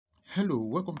Hello,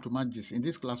 welcome to Mathgist. In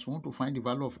this class, we want to find the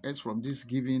value of s from this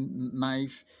given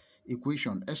nice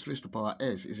equation. S raised to power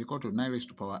s is equal to 9 raised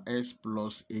to power s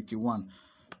plus 81.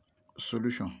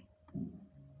 Solution.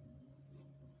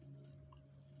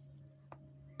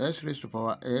 S raised to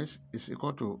power s is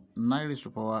equal to 9 raised to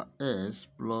power s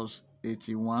plus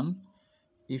 81.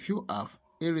 If you have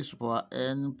a raised to power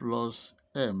n plus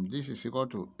m, this is equal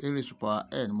to a raised to power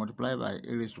n multiplied by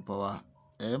a raised to power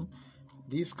m.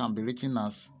 This can be written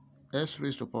as s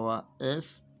raised to power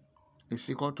s is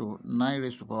equal to 9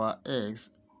 raised to power x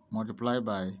multiplied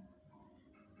by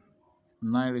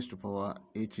 9 raised to power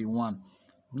 81.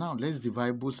 Now let's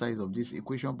divide both sides of this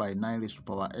equation by 9 raised to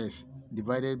power s.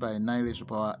 Divided by 9 raised to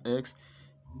power x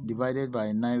divided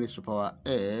by 9 raised to power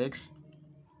x.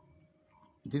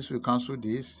 This will cancel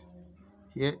this.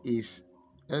 Here is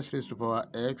s raised to power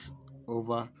x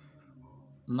over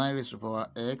 9 raised to power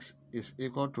x is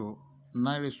equal to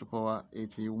 9 raised to power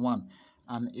 81.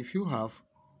 And if you have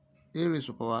a raised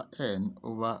to power n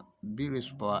over b raised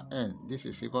to power n, this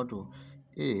is equal to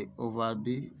a over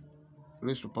b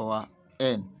raised to power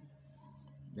n.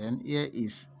 Then here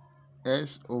is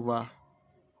s over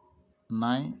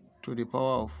 9 to the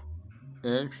power of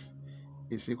x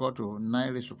is equal to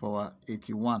 9 raised to power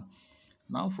 81.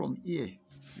 Now from here,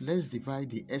 let's divide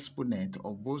the exponent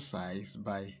of both sides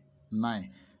by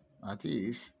 9. That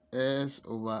is s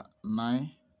over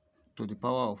 9 to the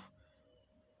power of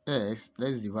x.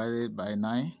 Let's divide it by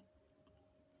 9.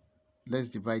 Let's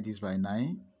divide this by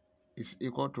 9. Is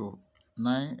equal to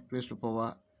 9 raised to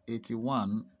power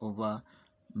 81 over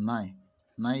 9.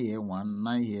 9 here 1,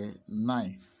 9 here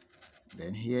 9.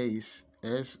 Then here is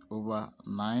s over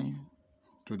 9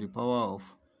 to the power of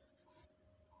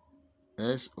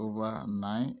s over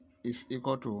 9 is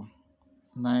equal to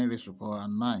 9 raised to power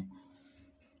 9.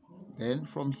 Then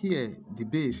from here, the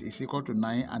base is equal to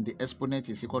 9 and the exponent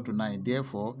is equal to 9.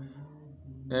 Therefore,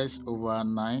 s over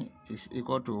 9 is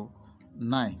equal to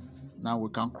 9. Now we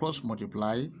can cross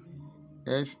multiply.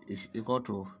 S is equal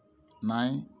to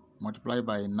 9 multiplied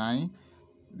by 9.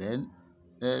 Then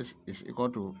s is equal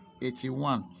to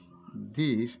 81.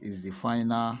 This is the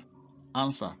final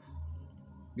answer.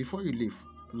 Before you leave,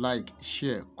 like,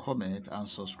 share, comment, and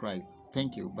subscribe.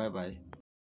 Thank you. Bye-bye.